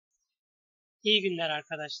İyi günler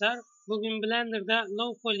arkadaşlar. Bugün Blenderda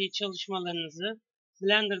low poly çalışmalarınızı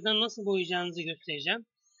Blenderda nasıl boyayacağınızı göstereceğim.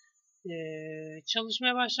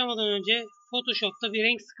 Çalışmaya başlamadan önce Photoshop'ta bir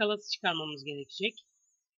renk skalası çıkarmamız gerekecek.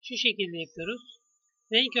 Şu şekilde yapıyoruz.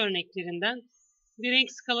 Renk örneklerinden bir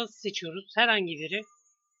renk skalası seçiyoruz. Herhangi biri.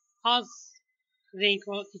 Az renk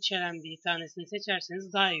içeren bir tanesini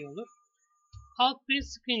seçerseniz daha iyi olur. Alt bir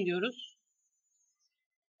screen diyoruz.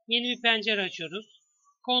 Yeni bir pencere açıyoruz.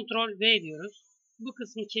 Ctrl V diyoruz. Bu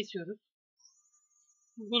kısmı kesiyoruz.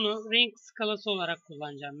 Bunu renk skalası olarak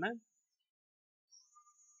kullanacağım ben.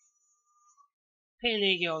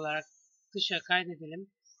 PNG olarak dışa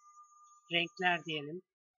kaydedelim. Renkler diyelim.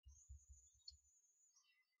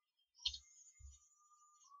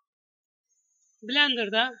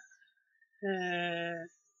 Blender'da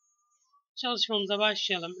çalışmamıza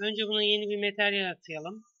başlayalım. Önce buna yeni bir materyal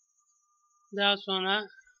atayalım. Daha sonra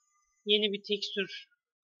yeni bir tekstür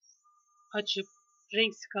açıp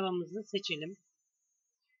renk skalamızı seçelim.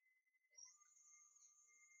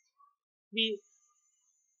 Bir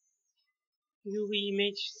UV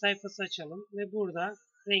image sayfası açalım ve burada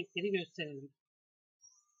renkleri gösterelim.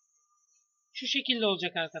 Şu şekilde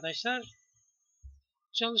olacak arkadaşlar.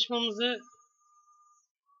 Çalışmamızı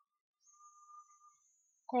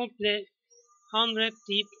komple unwrap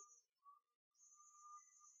deyip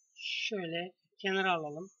şöyle kenara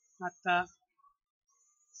alalım. Hatta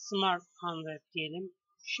smart unwrap diyelim.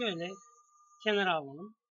 Şöyle kenara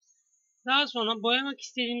alalım. Daha sonra boyamak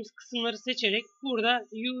istediğimiz kısımları seçerek burada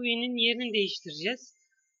UV'nin yerini değiştireceğiz.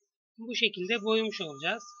 Bu şekilde boyamış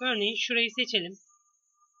olacağız. Örneğin şurayı seçelim.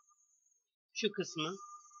 Şu kısmı.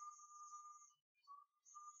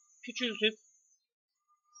 Küçültüp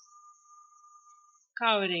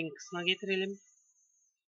kahverengi kısmına getirelim.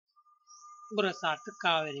 Burası artık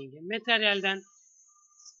kahverengi. Materyalden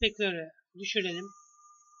spektörü düşürelim.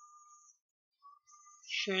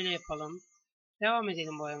 Şöyle yapalım. Devam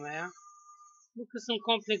edelim boyamaya. Bu kısım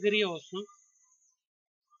komple gri olsun.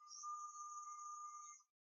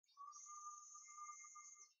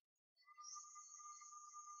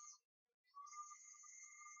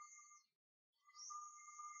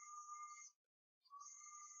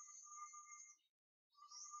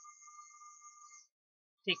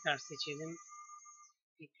 Tekrar seçelim.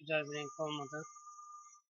 Pek güzel bir renk olmadı.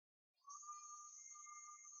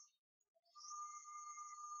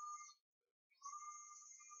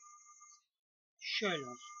 Şöyle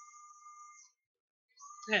olsun.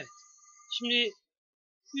 Evet. Şimdi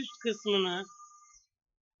üst kısmını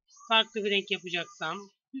farklı bir renk yapacaksam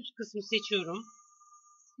üst kısmı seçiyorum.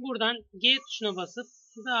 Buradan G tuşuna basıp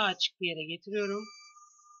daha açık bir yere getiriyorum.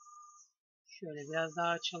 Şöyle biraz daha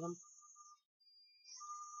açalım.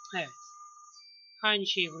 Evet. Aynı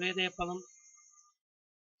şeyi buraya da yapalım.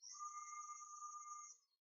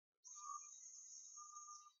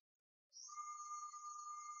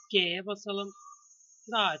 G'ye basalım.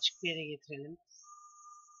 Daha açık bir yere getirelim.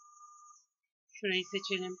 Şurayı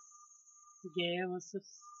seçelim. G'ye basıp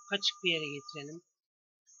açık bir yere getirelim.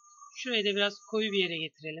 Şurayı da biraz koyu bir yere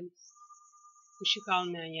getirelim. Işık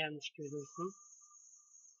almayan yermiş gibi dursun.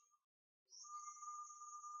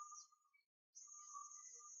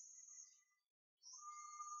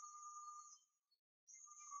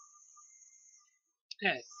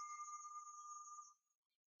 Evet.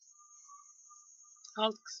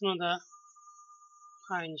 Alt kısma da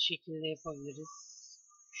aynı şekilde yapabiliriz.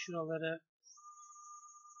 Şuraları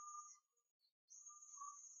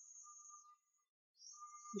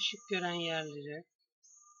ışık gören yerleri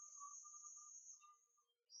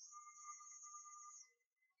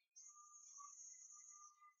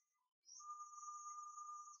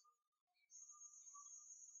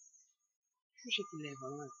şu şekilde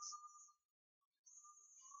yapalım. Evet.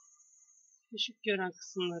 Işık gören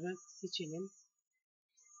kısımları seçelim.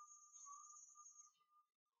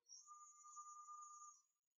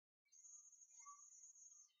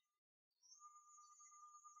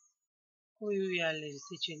 Koyu yerleri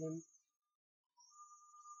seçelim.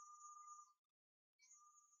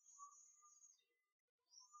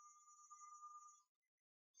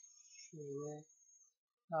 Şöyle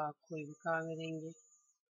daha koyu bir kahverengi.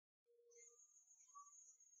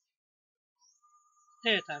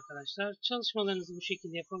 Evet arkadaşlar, çalışmalarınızı bu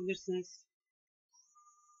şekilde yapabilirsiniz.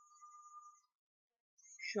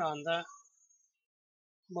 Şu anda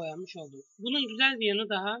boyanmış oldum. Bunun güzel bir yanı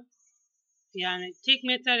daha, yani tek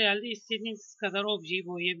materyalde istediğiniz kadar objeyi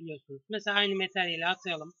boyayabiliyorsunuz. Mesela aynı materyali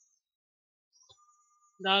atayalım.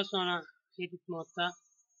 Daha sonra edit modda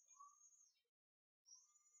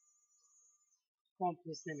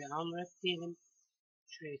komplesine bir unwrap diyelim.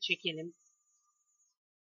 Şuraya çekelim.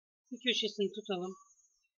 Bir köşesini tutalım.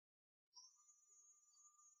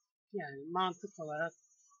 Yani mantık olarak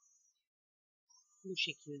bu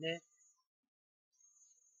şekilde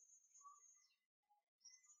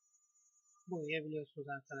boyayabiliyorsunuz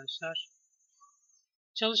arkadaşlar.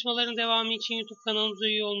 Çalışmaların devamı için YouTube kanalımıza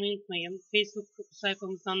üye olmayı unutmayın. Facebook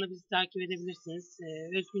sayfamızdan da bizi takip edebilirsiniz.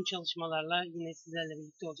 Özgün çalışmalarla yine sizlerle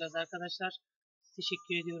birlikte olacağız arkadaşlar.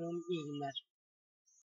 Teşekkür ediyorum. İyi günler.